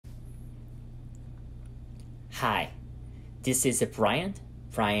Hi, this is Brian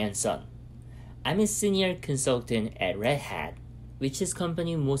Sun. I'm a senior consultant at Red Hat, which is a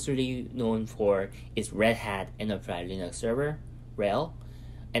company mostly known for its Red Hat Enterprise Linux Server, RHEL,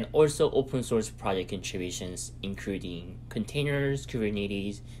 and also open source project contributions, including containers,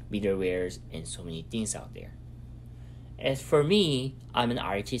 Kubernetes, middlewares, and so many things out there. As for me, I'm an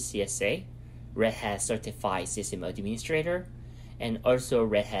RHCSA, Red Hat Certified System Administrator, and also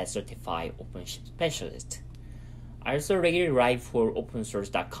Red Hat Certified OpenShift Specialist. I also regularly write for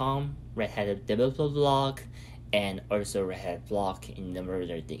opensource.com, Red Hat Developer Blog, and also Red Hat Blog and a number of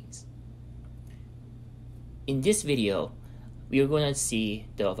other things. In this video, we are going to see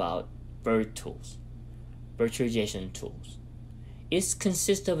about Virt Tools, Virtualization Tools. It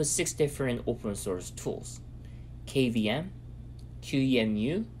consists of 6 different open source tools: KVM,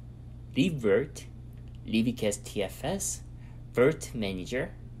 QEMU, Libvirt, Libguestfs, Vert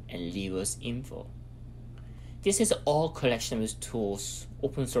Manager, and Libosinfo. This is all collection of tools,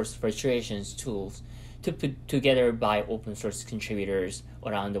 open source virtualization tools, to put together by open source contributors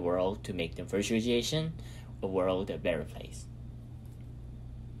around the world to make the virtualization a world a better place.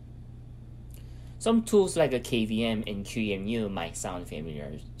 Some tools like a KVM and QEMU might sound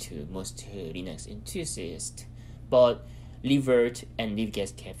familiar to most Linux enthusiasts, but Libert and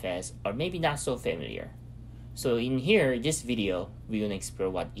Libguestfs are maybe not so familiar. So in here, this video, we're going to explore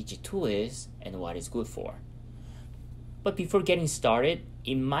what each tool is and what it's good for. But before getting started,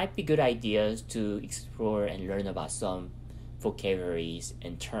 it might be good ideas to explore and learn about some vocabularies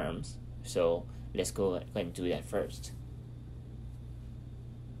and terms. So let's go and do that first.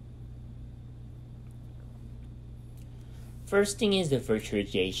 First thing is the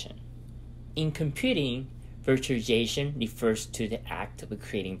virtualization. In computing, virtualization refers to the act of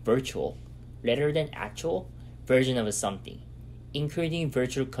creating virtual, rather than actual, version of something, including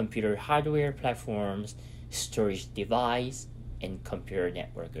virtual computer hardware platforms, storage device, and computer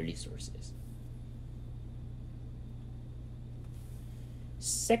network resources.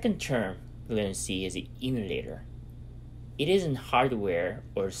 Second term we're going to see is the emulator. It is a hardware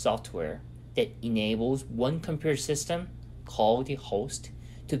or software that enables one computer system called the host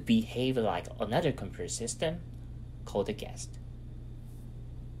to behave like another computer system called the guest.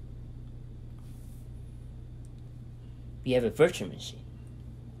 We have a virtual machine.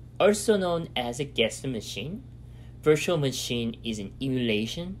 Also known as a guest machine, virtual machine is an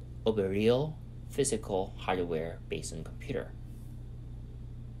emulation of a real physical hardware based on computer.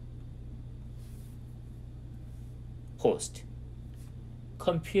 Host,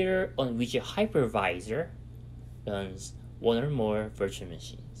 computer on which a hypervisor runs one or more virtual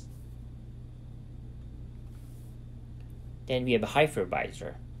machines. Then we have a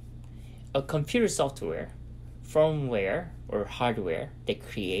hypervisor, a computer software, firmware or hardware that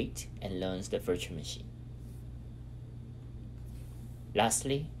creates and runs the virtual machine.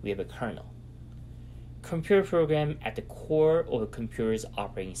 Lastly, we have a kernel, computer program at the core of a computer's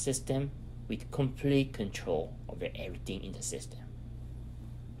operating system with complete control over everything in the system.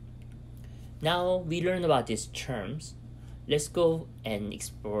 Now we learned about these terms. Let's go and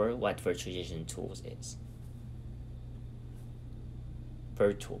explore what virtualization tools is.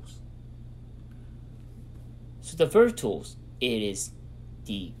 Virt Tools. So the Virt Tools, it is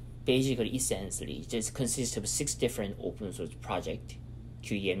basically essentially just consists of 6 different open source projects: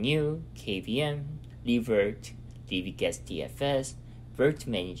 QEMU, KVM, Libert, Libguestfs, Vert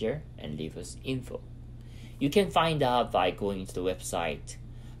Manager, and Libosinfo. You can find out by going to the website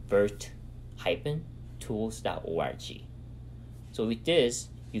virt-tools.org. So with this,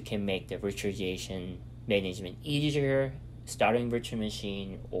 you can make the virtualization management easier, starting virtual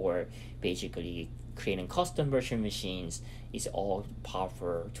machine, or basically creating custom virtual machines. Is all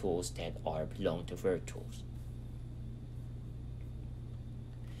powerful tools that are belong to Virt Tools.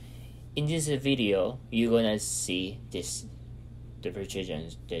 In this video, you're gonna see the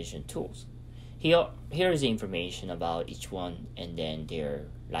virtualization tools. Here is the information about each one, and then their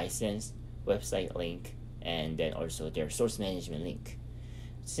license, website link, and then also their source management link.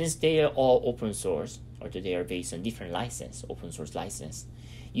 Since they are all open source, or they are based on different license, open source license,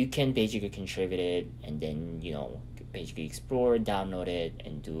 you can basically contribute it and then basically explore, download it,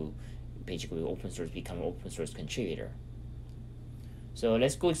 and do basically open source, become an open source contributor. So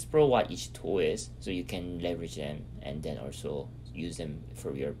let's go explore what each tool is so you can leverage them and then also use them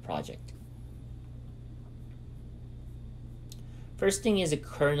for your project. First thing is a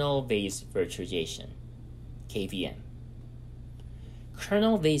kernel-based virtualization, KVM.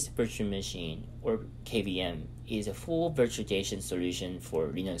 Kernel-based virtual machine, or KVM, is a full virtualization solution for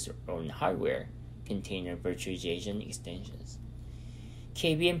Linux own hardware container virtualization extensions.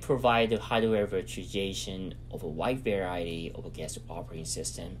 KVM provides hardware virtualization of a wide variety of guest operating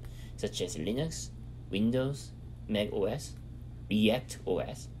systems such as Linux, Windows, Mac OS, React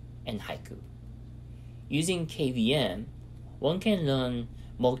OS, and Haiku. Using KVM, one can run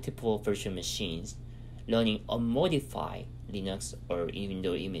multiple virtual machines, running unmodified Linux or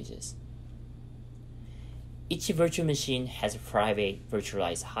Windows images. Each virtual machine has a private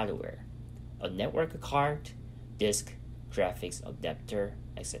virtualized hardware, a network card, disk, graphics adapter,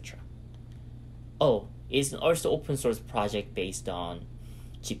 etc. Oh, it's also an open source project based on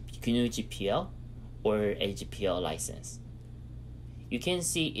GNU GPL or LGPL license. You can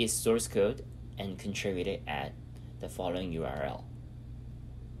see its source code and contribute it at the following URL.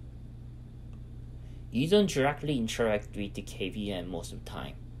 You don't directly interact with the KVM most of the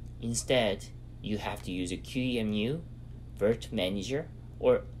time. Instead, you have to use a QEMU, Vert Manager,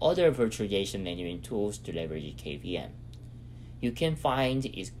 or other virtualization management tools to leverage KVM. You can find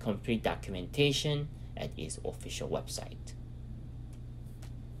its complete documentation at its official website.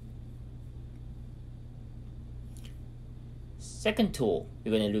 Second tool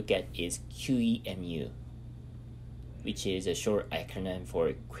we're going to look at is QEMU, which is a short acronym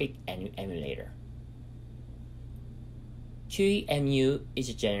for Quick Emulator. QEMU is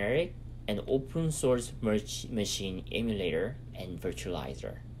a generic and open source machine emulator and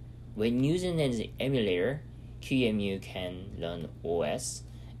virtualizer. When using as an emulator, QEMU can run OS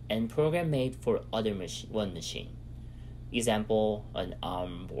and program made for one machine. Example, an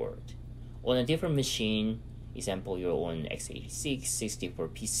ARM board. On a different machine, example your own x86, 64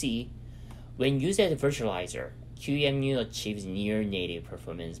 PC, when used as a virtualizer, QEMU achieves near native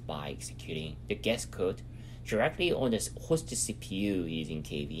performance by executing the guest code directly on the host CPU using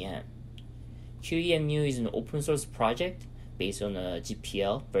KVM. QEMU is an open source project based on a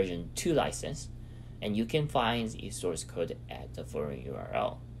GPL version 2 license, and you can find its source code at the following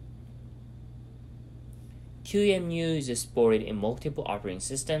URL. QEMU is supported in multiple operating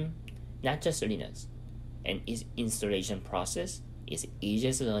systems, not just Linux, and its installation process is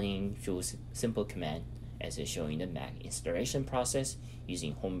easiest learning through simple command as shown in the Mac installation process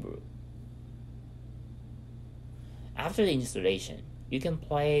using Homebrew. After the installation, you can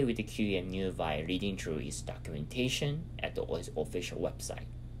play with the QEMU by reading through its documentation at the official website.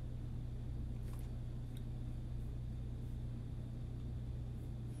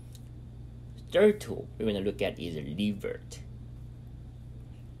 Third tool we're going to look at is Libvirt.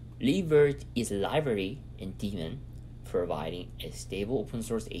 Libvirt is a library and daemon providing a stable open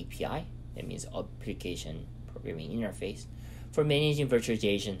source API, that means application programming interface, for managing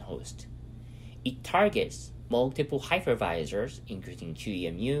virtualization hosts. It targets multiple hypervisors including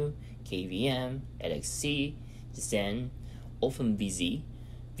QEMU, KVM, LXC, Xen, OpenVZ,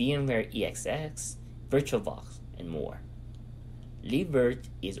 VMware EXX, VirtualBox, and more. Libert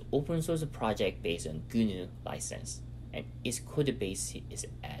is an open source project based on GNU license, and its code base is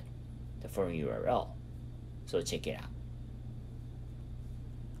at the following URL, so check it out.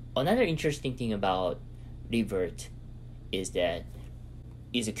 Another interesting thing about Libert is that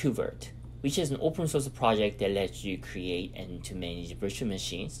it's a QVirt, which is an open source project that lets you create and to manage virtual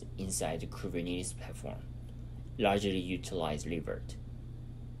machines inside the Kubernetes platform, largely utilize Libert.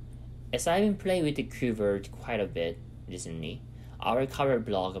 As I've been playing with the QVirt quite a bit recently, I will cover a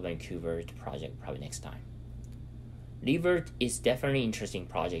blog about QVirt project probably next time. Libert is definitely an interesting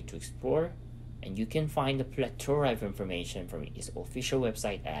project to explore, and you can find a plethora of information from its official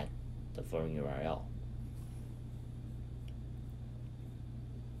website at the following URL.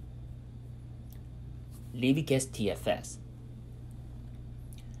 Libguestfs.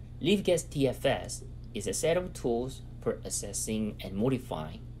 Libguestfs is a set of tools for accessing and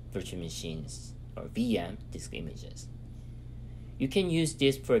modifying virtual machines or VM disk images. You can use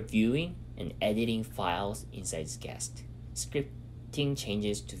this for viewing and editing files inside guest, scripting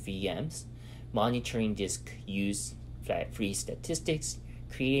changes to VMs, monitoring disk use, free statistics,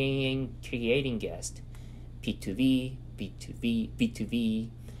 creating guest, P2V, B2V,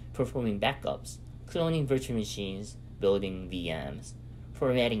 performing backups, cloning virtual machines, building VMs,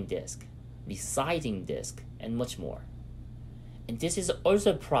 formatting disk, resizing disk, and much more. And this is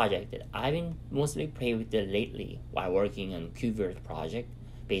also a project that I've been mostly playing with lately while working on a QVirt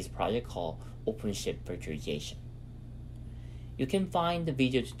based project called OpenShift Virtualization. You can find the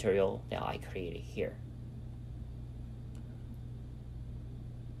video tutorial that I created here.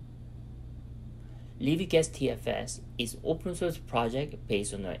 Libguestfs is an open source project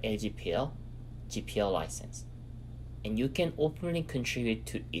based on an LGPL GPL license, and you can openly contribute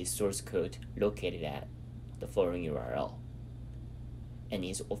to its source code located at the following URL. And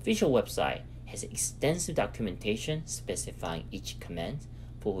its official website has extensive documentation specifying each command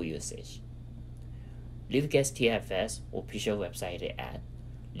for usage. Libguestfs official website at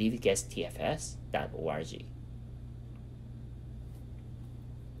libguestfs.org.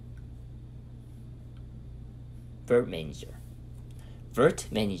 Vert Manager. Vert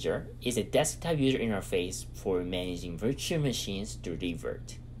Manager is a desktop user interface for managing virtual machines through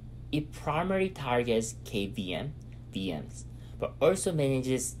Libvirt. It primarily targets KVM VMs, but also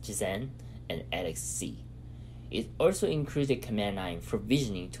manages Xen and LXC. It also includes a command line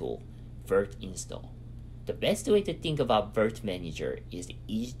provisioning tool, Virt install. The best way to think about Vert Manager is the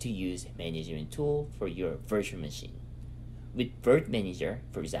easy-to-use management tool for your virtual machine. With Vert Manager,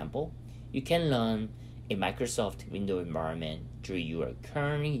 for example, you can run a Microsoft Windows environment through you are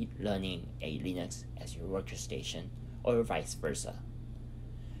currently running a Linux as your workstation, or vice versa.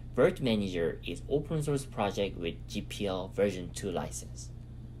 Vert Manager is open source project with GPL version 2 license,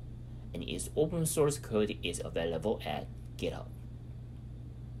 and its open source code is available at GitHub.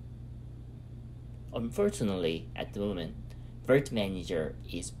 Unfortunately, at the moment, Vert Manager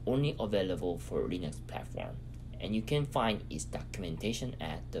is only available for Linux platform, and you can find its documentation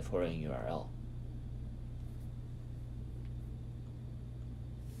at the following URL.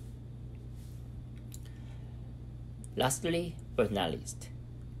 Lastly, but not least,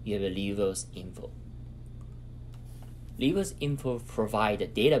 you have a Libosinfo. Libosinfo provides a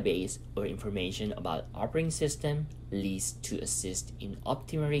database or information about operating system leads to assist in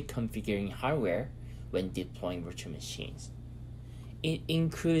optimally configuring hardware when deploying virtual machines. It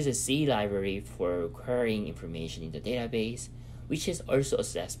includes a C library for querying information in the database, which is also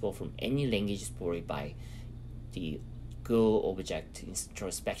accessible from any language supported by the Go object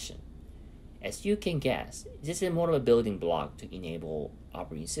introspection. As you can guess, this is more of a building block to enable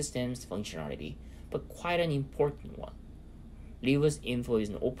operating systems functionality, but quite an important one. Libosinfo is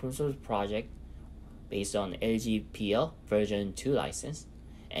an open source project based on LGPL version 2 license,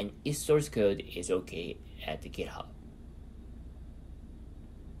 and its source code is okay at the GitHub.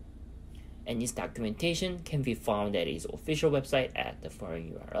 And its documentation can be found at its official website at the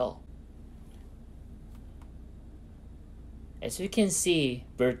following URL. As you can see,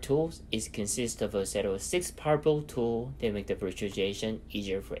 Virt Tools consists of a set of 6 powerful tools that make the virtualization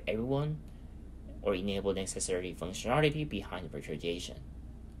easier for everyone or enable necessary functionality behind virtualization.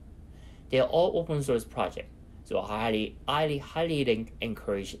 They are all open source projects, so I highly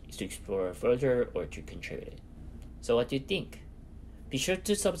encourage you to explore further or to contribute. So what do you think? Be sure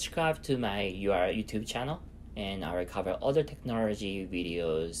to subscribe to my YouTube channel, and I will cover other technology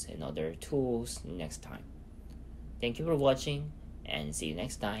videos and other tools next time. Thank you for watching, and see you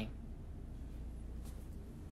next time.